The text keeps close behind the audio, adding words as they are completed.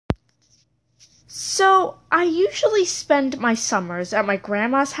So I usually spend my summers at my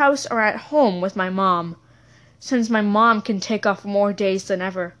grandma's house or at home with my mom, since my mom can take off more days than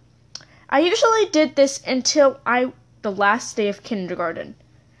ever. I usually did this until the last day of kindergarten.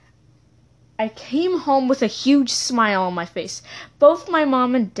 I came home with a huge smile on my face. Both my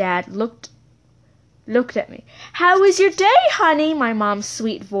mom and dad looked at me. "How was your day, honey?" my mom's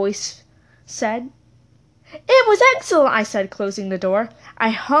sweet voice said. "It was excellent," I said, closing the door. I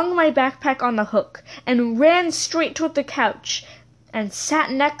hung my backpack on the hook and ran straight toward the couch and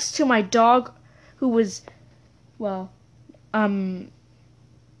sat next to my dog who was,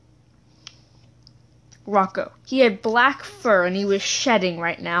 Rocco. He had black fur and he was shedding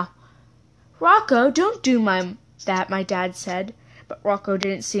right now. "Rocco, don't do that," my dad said, but Rocco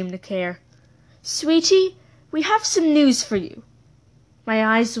didn't seem to care. "Sweetie, we have some news for you." My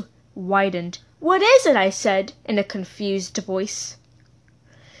eyes widened. "What is it?" I said in a confused voice.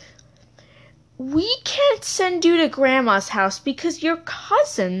 "We can't send you to Grandma's house because your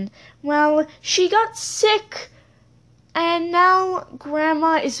cousin, she got sick. And now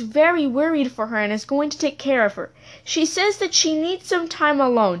Grandma is very worried for her and is going to take care of her. She says that she needs some time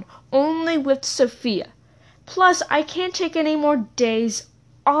alone, only with Sophia. Plus, I can't take any more days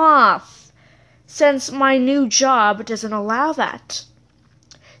off, since my new job doesn't allow that.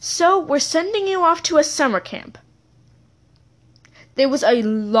 So we're sending you off to a summer camp." There was a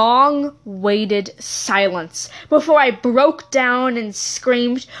long-waited silence before I broke down and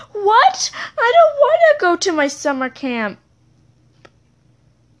screamed, "What? I don't want to go to my summer camp."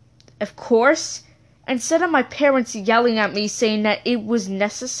 Of course, instead of my parents yelling at me saying that it was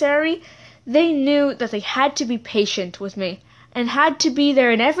necessary, they knew that they had to be patient with me and had to be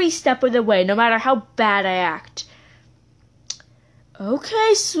there in every step of the way, no matter how bad I act.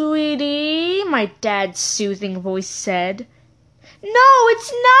 "Okay, sweetie," my dad's soothing voice said. "No,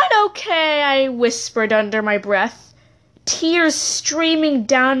 it's not okay," I whispered under my breath, tears streaming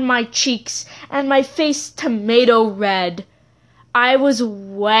down my cheeks and my face tomato red. I was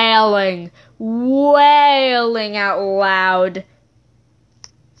wailing out loud.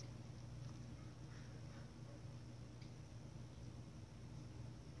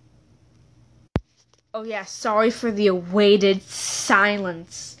 Oh yeah, sorry for the awaited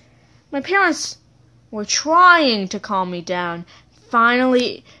silence. My parents were trying to calm me down.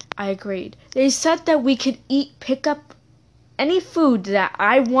 Finally, I agreed. They said that we could pick up any food that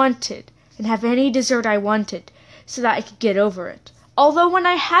I wanted and have any dessert I wanted so that I could get over it. Although when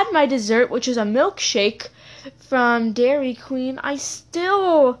I had my dessert, which was a milkshake from Dairy Queen, I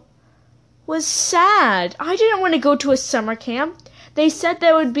still was sad. I didn't want to go to a summer camp. They said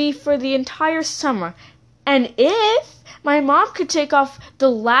that would be for the entire summer. And if my mom could take off the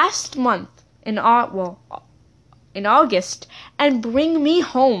last month in August and bring me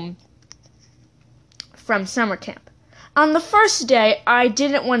home from summer camp. On the first day, I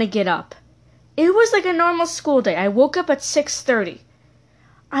didn't want to get up. It was like a normal school day. I woke up at 6:30.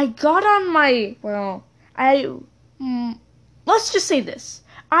 I got on let's just say this.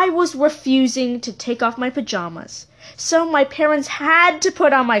 I was refusing to take off my pajamas, so my parents had to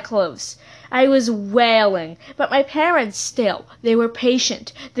put on my clothes. I was wailing, but my parents they were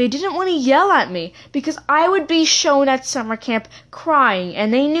patient. They didn't want to yell at me because I would be shown at summer camp crying,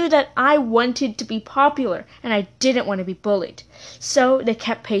 and they knew that I wanted to be popular and I didn't want to be bullied. So they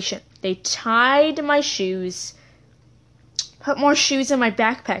kept patient. They tied my shoes, put more shoes in my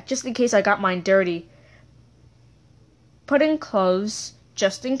backpack just in case I got mine dirty, put in clothes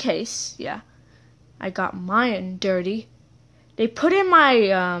just in case, I got mine dirty. They put in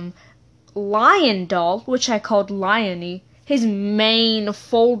my lion doll, which I called Liony, his mane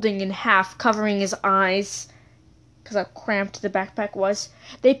folding in half, covering his eyes, because how cramped the backpack was.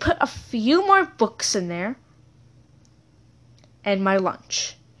 They put a few more books in there, and my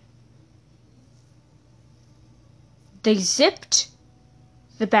lunch. They zipped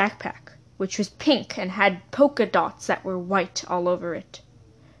the backpack, which was pink and had polka dots that were white all over it.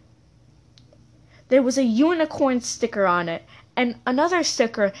 There was a unicorn sticker on it, and another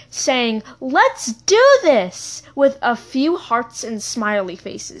sticker saying, "Let's do this!" with a few hearts and smiley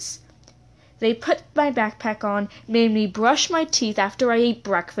faces. They put my backpack on, made me brush my teeth after I ate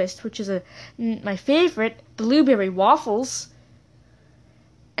breakfast, which is my favorite, blueberry waffles.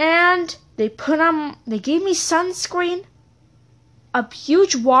 And they gave me sunscreen, a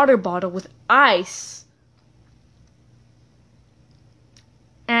huge water bottle with ice,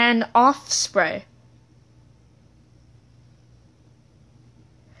 and off spray.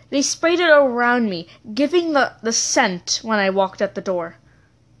 They sprayed it around me, giving the scent when I walked out the door.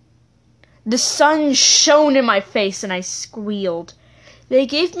 The sun shone in my face and I squealed. They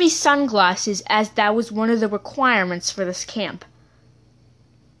gave me sunglasses as that was one of the requirements for this camp.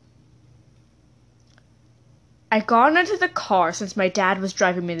 I got into the car since my dad was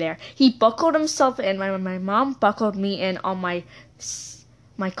driving me there. He buckled himself in. My mom buckled me in on my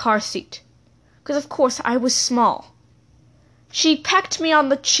car seat. Because, of course, I was small. She pecked me on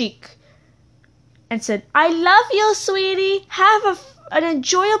the cheek and said, "I love you, sweetie. Have an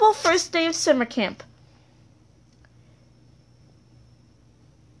enjoyable first day of summer camp."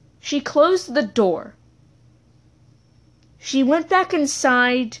 She closed the door. She went back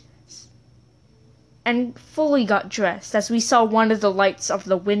inside and fully got dressed as we saw one of the lights of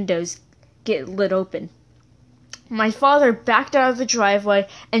the windows get lit open. My father backed out of the driveway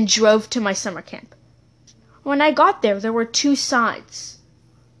and drove to my summer camp. When I got there, there were two sides.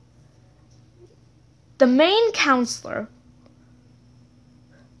 The main counselor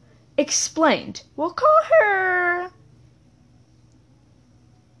explained, we'll call her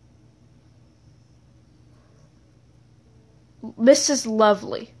Mrs.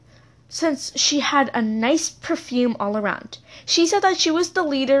 Lovely, since she had a nice perfume all around. She said that she was the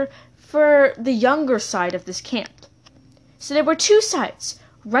leader for the younger side of this camp. So there were two sides,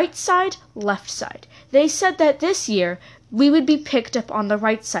 right side, left side. They said that this year we would be picked up on the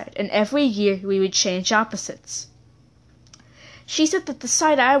right side, and every year we would change opposites. She said that the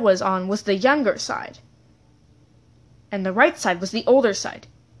side I was on was the younger side, and the right side was the older side.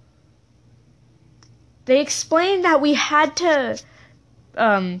 They explained that we had to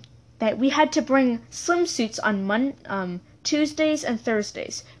bring swimsuits on Tuesdays and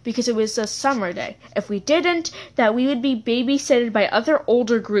Thursdays because it was a summer day. If we didn't, that we would be babysitted by other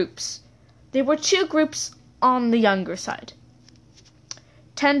older groups. There were two groups on the younger side,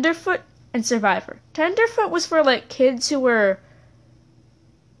 Tenderfoot and Survivor. Tenderfoot was for like kids who were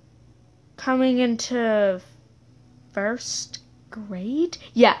coming into first grade?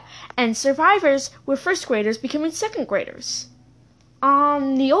 Yeah, and Survivors were first graders becoming second graders.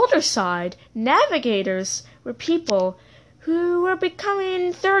 On the older side, Navigators were people who were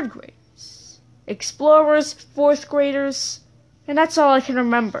becoming third graders. Explorers, fourth graders, and that's all I can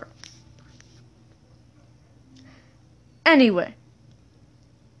remember. Anyway,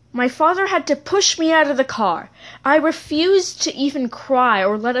 my father had to push me out of the car. I refused to even cry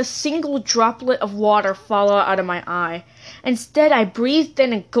or let a single droplet of water fall out of my eye. Instead, I breathed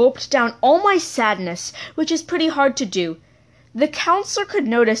in and gulped down all my sadness, which is pretty hard to do. The counselor could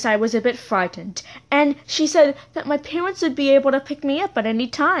notice I was a bit frightened, and she said that my parents would be able to pick me up at any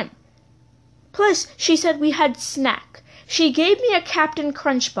time. Plus, she said we had snack. She gave me a Captain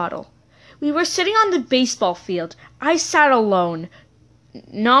Crunch bottle. We were sitting on the baseball field. I sat alone,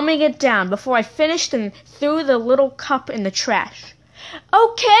 nomming it down before I finished and threw the little cup in the trash.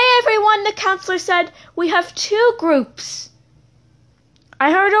 "Okay, everyone," the counselor said. "We have two groups." I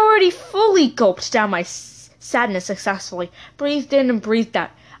had already fully gulped down my sadness successfully, breathed in and breathed out.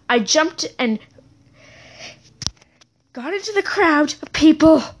 I jumped and got into the crowd of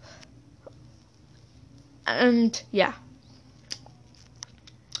people. And yeah.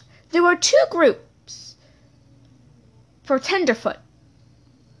 There were two groups for Tenderfoot.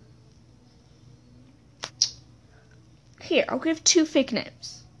 Here, I'll give two fake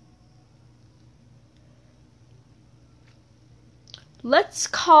names. Let's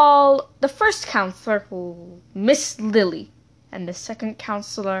call the first counselor Miss Lily, and the second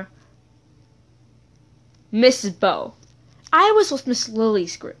counselor Miss Bo. I was with Miss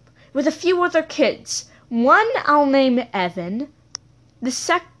Lily's group, with a few other kids. One I'll name Evan,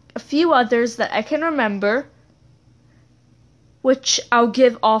 a few others that I can remember, which I'll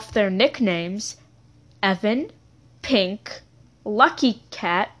give off their nicknames: Evan, Pink, Lucky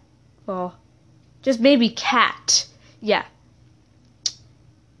Cat, well, just maybe Cat, yeah.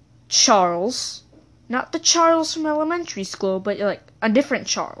 Charles, not the Charles from elementary school, but like a different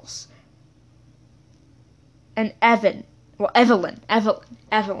Charles. And Evelyn,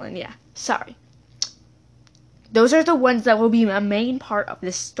 yeah, sorry. Those are the ones that will be a main part of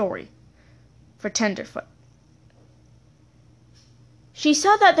this story for Tenderfoot. She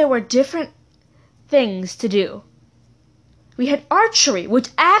saw that there were different things to do. We had archery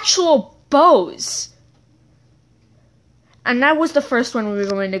with actual bows. And that was the first one we were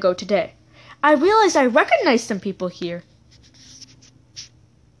going to go today. I realized I recognized some people here.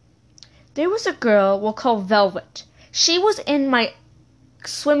 There was a girl we'll call Velvet. She was in my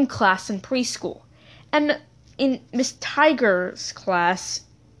swim class in preschool, and in Miss Tiger's class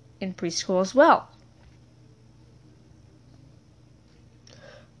in preschool as well.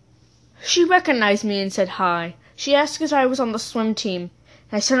 She recognized me and said hi. She asked if I was on the swim team,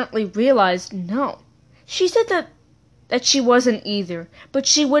 and I suddenly realized no. She said that that she wasn't either, but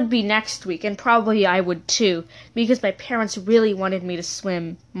she would be next week, and probably I would too, because my parents really wanted me to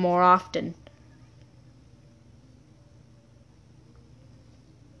swim more often.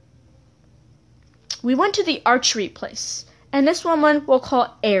 We went to the archery place, and this woman we'll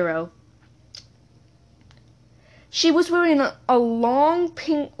call Arrow. She was wearing a long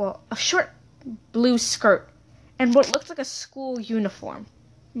a short blue skirt, and what looked like a school uniform.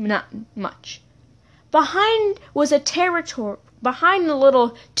 Not much. Behind the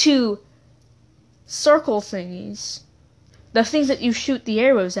little two circle thingies, the things that you shoot the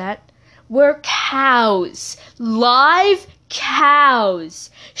arrows at, were cows. Live cows.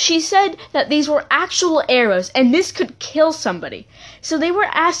 She said that these were actual arrows, and this could kill somebody. So they were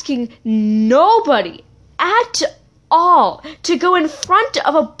asking nobody at all to go in front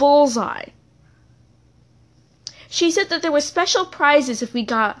of a bullseye. She said that there were special prizes if we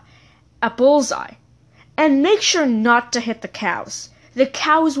got a bullseye. And make sure not to hit the cows. The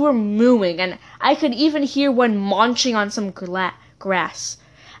cows were mooing, and I could even hear one munching on some grass.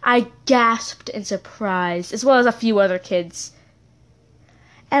 I gasped in surprise, as well as a few other kids.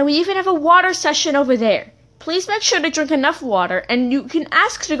 And we even have a water session over there. Please make sure to drink enough water, and you can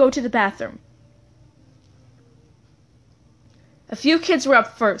ask to go to the bathroom. A few kids were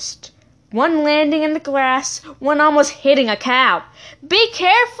up first. One landing in the grass, one almost hitting a cow. "Be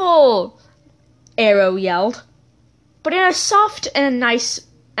careful!" Arrow yelled, but in a soft and nice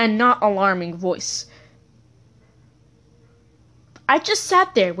and not alarming voice. I just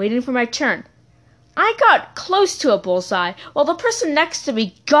sat there waiting for my turn. I got close to a bullseye, while the person next to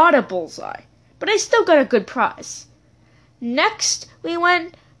me got a bullseye, but I still got a good prize. Next, we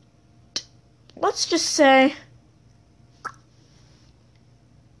went, let's just say,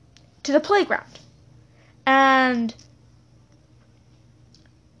 to the playground. And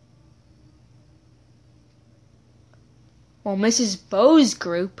Mrs. Bowe's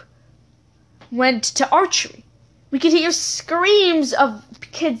group went to archery. We could hear screams of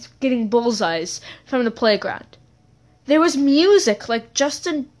kids getting bullseyes from the playground. There was music like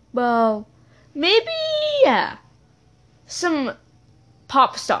some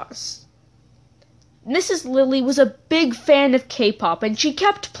pop stars. Mrs. Lily was a big fan of K-pop, and she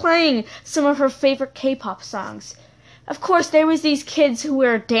kept playing some of her favorite K-pop songs. Of course, there was these kids who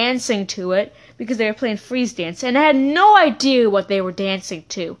were dancing to it because they were playing freeze dance, and I had no idea what they were dancing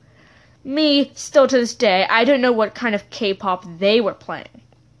to. Me, still to this day, I don't know what kind of K-pop they were playing.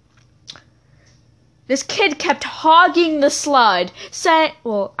 This kid kept hogging the slide, saying,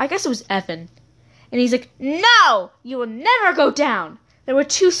 I guess it was Evan. And he's like, "No, you will never go down." There were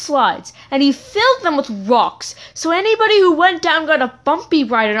 2 slides, and he filled them with rocks, so anybody who went down got a bumpy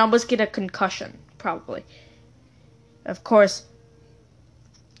ride and almost get a concussion, probably. Of course,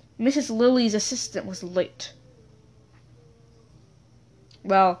 Mrs. Lily's assistant was late.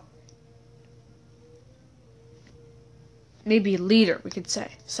 Well, maybe leader, we could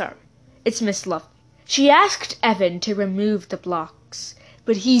say. Sorry. It's Miss Lovely. She asked Evan to remove the blocks,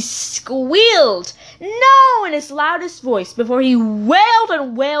 but he squealed "No" in his loudest voice before he wailed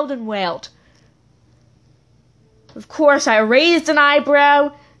and wailed and wailed. Of course, I raised an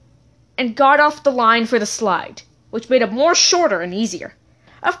eyebrow and got off the line for the slide, which made it more shorter and easier.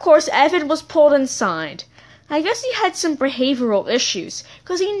 Of course, Evan was pulled inside. I guess he had some behavioral issues,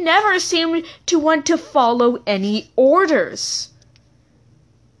 because he never seemed to want to follow any orders.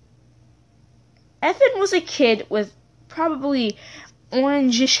 Evan was a kid with probably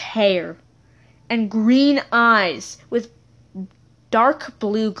orangish hair and green eyes with dark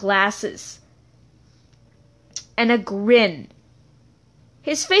blue glasses and a grin.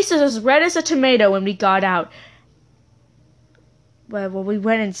 His face was as red as a tomato when we got out. Well, we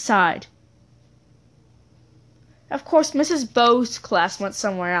went inside. Of course, Mrs. Bowe's class went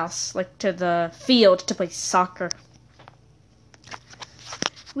somewhere else, like to the field to play soccer.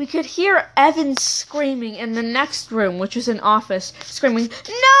 We could hear Evan screaming in the next room, which was an office, screaming,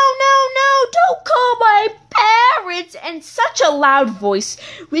 "No, don't call my parents!" in such a loud voice.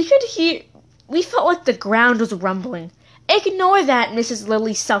 We felt like the ground was rumbling. "Ignore that," Mrs.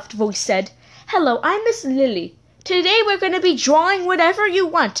 Lily's soft voice said. "Hello, I'm Miss Lily. Today we're going to be drawing whatever you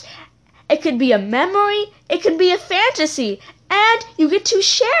want. It could be a memory, it could be a fantasy, and you get to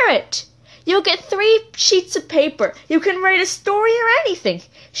share it. You'll get 3 sheets of paper. You can write a story or anything."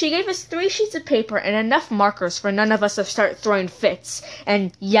 She gave us 3 sheets of paper and enough markers for none of us to start throwing fits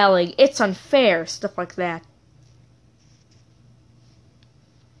and yelling, "It's unfair," stuff like that.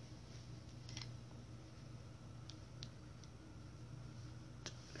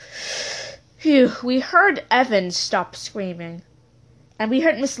 Phew, we heard Evan stop screaming. and we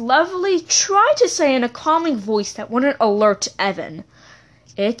heard Miss Lovely try to say in a calming voice that wouldn't alert Evan,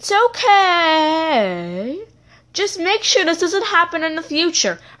 "It's okay. Just make sure this doesn't happen in the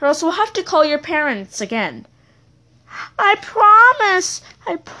future, or else we'll have to call your parents again." I promise,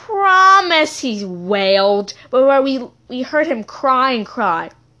 he wailed, but we heard him cry and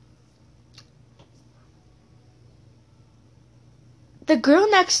cry. The girl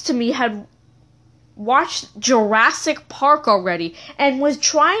next to me had watched Jurassic Park already and was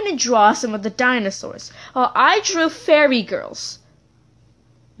trying to draw some of the dinosaurs, while I drew fairy girls.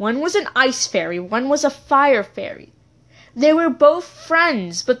 One was an ice fairy, one was a fire fairy. They were both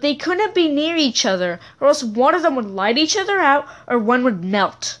friends, but they couldn't be near each other, or else one of them would light each other out, or one would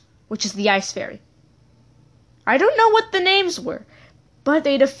melt, which is the ice fairy. I don't know what the names were, but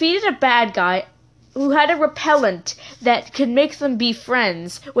they defeated a bad guy who had a repellent that could make them be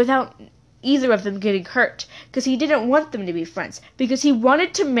friends without either of them getting hurt, because he didn't want them to be friends, because he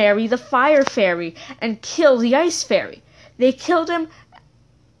wanted to marry the fire fairy and kill the ice fairy. They killed him,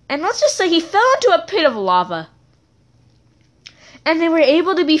 and let's just say he fell into a pit of lava. And they were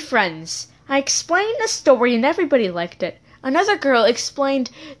able to be friends. I explained the story and everybody liked it. Another girl explained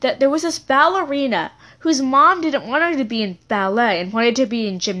that there was this ballerina whose mom didn't want her to be in ballet and wanted to be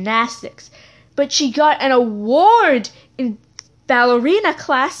in gymnastics, but she got an award in ballerina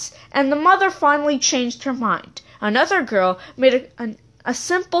class, and the mother finally changed her mind. Another girl made a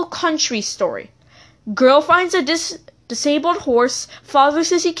simple country story. Girl finds a disabled horse. Father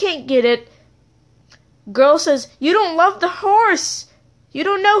says he can't get it. Girl says, "You don't love the horse. You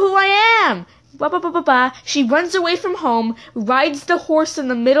don't know who I am." Blah, blah, blah, blah, blah. She runs away from home, rides the horse in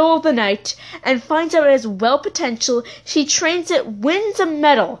the middle of the night, and finds out it has well potential. She trains it, wins a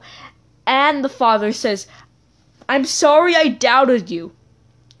medal. And the father says, "I'm sorry I doubted you.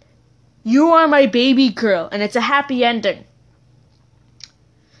 You are my baby girl," and it's a happy ending.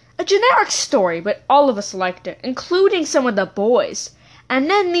 A generic story, but all of us liked it, including some of the boys. And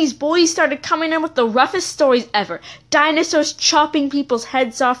then these boys started coming in with the roughest stories ever. Dinosaurs chopping people's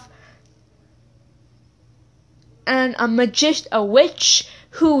heads off. And a witch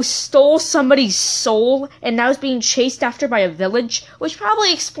who stole somebody's soul and now is being chased after by a village, which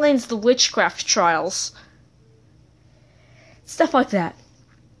probably explains the witchcraft trials. Stuff like that.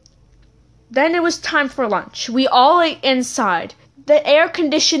 Then it was time for lunch. We all ate inside. The air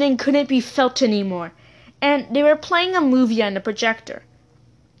conditioning couldn't be felt anymore, and they were playing a movie on the projector.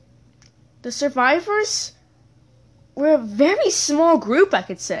 The survivors were a very small group, I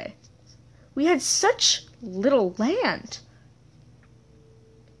could say. We had such little land.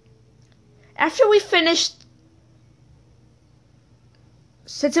 After we finished,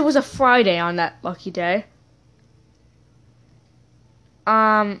 since it was a Friday on that lucky day,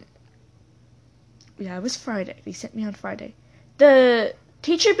 yeah, it was Friday. They sent me on Friday. The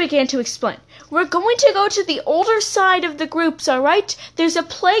teacher began to explain. "We're going to go to the older side of the groups, all right? There's a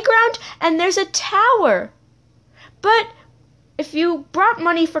playground and there's a tower. But if you brought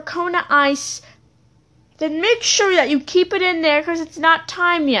money for Kona Ice, then make sure that you keep it in there because it's not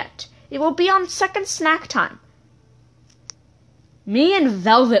time yet. It will be on second snack time." Me and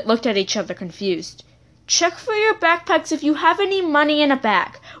Velvet looked at each other confused. "Check for your backpacks if you have any money in a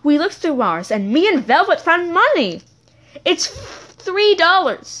bag." We looked through ours, and me and Velvet found money. It's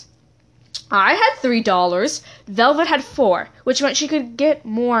 $3. I had $3. Velvet had $4, which meant she could get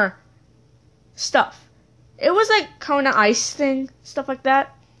more stuff. It was like Kona Ice thing, stuff like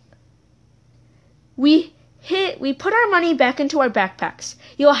that. We put our money back into our backpacks.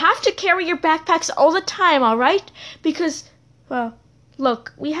 You'll have to carry your backpacks all the time, all right? Because, well,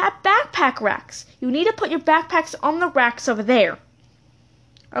 look, we have backpack racks. You need to put your backpacks on the racks over there.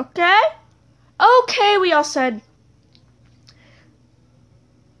 Okay? Okay, we all said.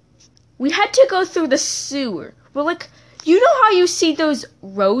 We had to go through the sewer. We're like, you know how you see those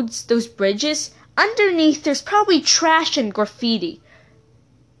roads, those bridges? Underneath, there's probably trash and graffiti.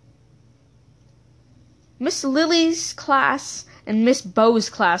 Miss Lily's class and Miss Bo's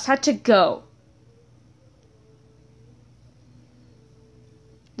class had to go.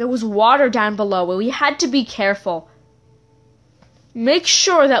 There was water down below, and we had to be careful. Make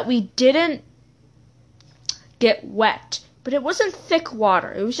sure that we didn't get wet. But it wasn't thick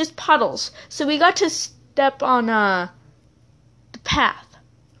water. It was just puddles. So we got to step on the path.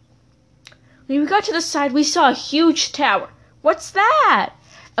 When we got to the side, we saw a huge tower. "What's that?"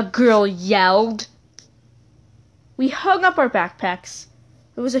 a girl yelled. We hung up our backpacks.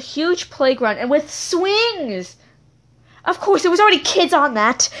 It was a huge playground and with swings. Of course, there was already kids on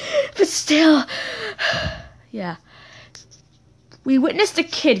that. But still, yeah. We witnessed a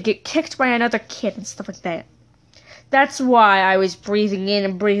kid get kicked by another kid and stuff like that. That's why I was breathing in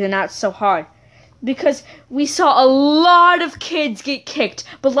and breathing out so hard. Because we saw a lot of kids get kicked.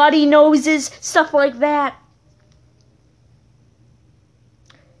 Bloody noses, stuff like that.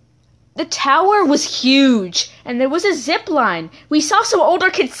 The tower was huge, and there was a zip line. We saw some older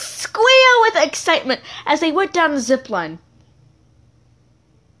kids squeal with excitement as they went down the zip line.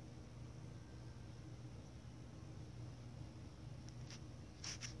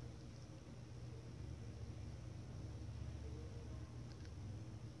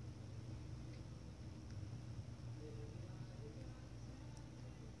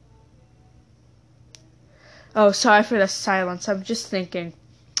 Oh, sorry for the silence. I'm just thinking.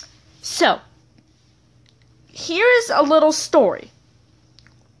 So, here's a little story.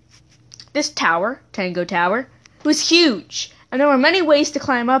 This tower, Tango Tower, was huge, and there were many ways to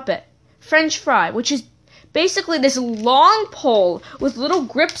climb up it. French fry, which is basically this long pole with little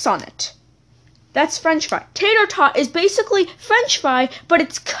grips on it. That's French fry. Tater tot is basically French fry, but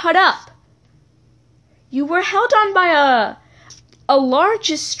it's cut up. You were held on by a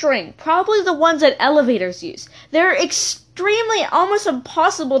large string, probably the ones that elevators use. They're extremely, almost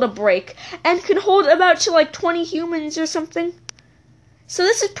impossible to break, and can hold about to like 20 humans or something. So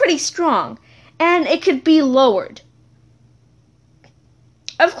this is pretty strong, and it could be lowered.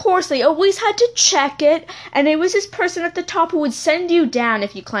 Of course, they always had to check it, and there was this person at the top who would send you down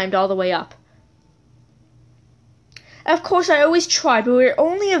if you climbed all the way up. Of course, I always tried, but we were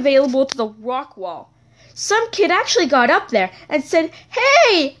only available to the rock wall. Some kid actually got up there and said,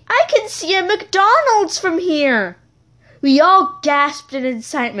 "Hey, I can see a McDonald's from here." We all gasped in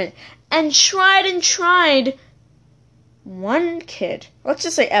excitement and tried. One kid, let's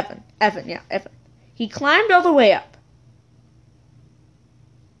just say Evan. Evan. He climbed all the way up.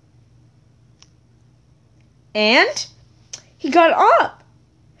 And he got up.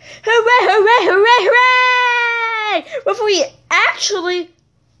 Hooray, hooray, hooray, hooray! Before he actually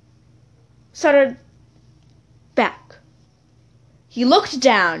started back. He looked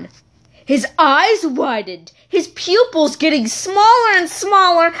down. His eyes widened, his pupils getting smaller and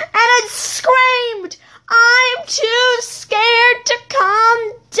smaller, and it screamed, "I'm too scared to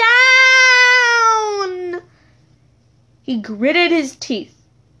come down!" He gritted his teeth.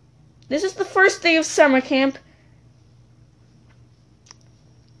 This is the first day of summer camp,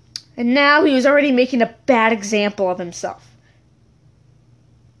 and now he was already making a bad example of himself.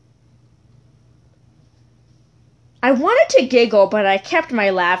 I wanted to giggle, but I kept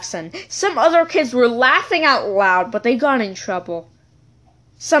my laughs in. Some other kids were laughing out loud, but they got in trouble.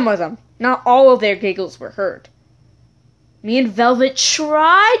 Some of them. Not all of their giggles were heard. Me and Velvet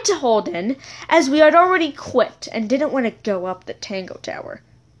tried to hold in, as we had already quit and didn't want to go up the Tango Tower.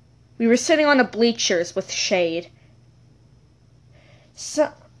 We were sitting on the bleachers with shade.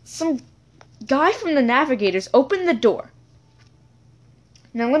 Some guy from the Navigators opened the door.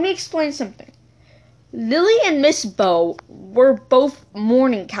 Now let me explain something. Lily and Miss Bow were both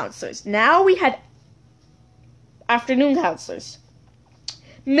morning counselors. Now we had afternoon counselors.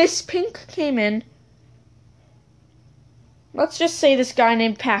 Miss Pink came in. Let's just say this guy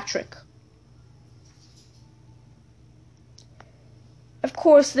named Patrick. Of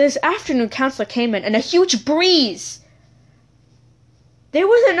course, this afternoon counselor came in, and a huge breeze. There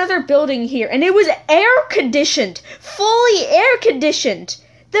was another building here, and it was air-conditioned, fully air-conditioned.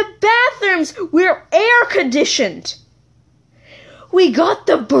 The bathrooms were air-conditioned. We got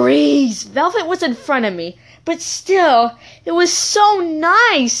the breeze. Velvet was in front of me, but still, it was so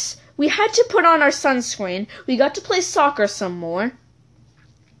nice. We had to put on our sunscreen. We got to play soccer some more.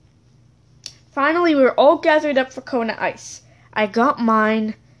 Finally, we were all gathered up for Kona Ice. I got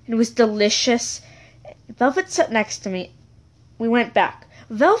mine. It was delicious. Velvet sat next to me. We went back.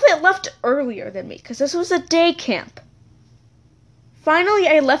 Velvet left earlier than me because this was a day camp. Finally,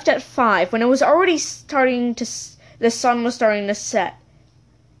 I left at 5 when it was already the sun was starting to set.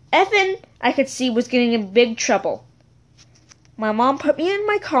 Evan, I could see, was getting in big trouble. My mom put me in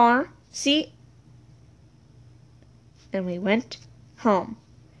my car, and we went home.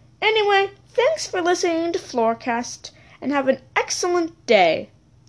 Anyway, thanks for listening to Floorcast, and have an excellent day.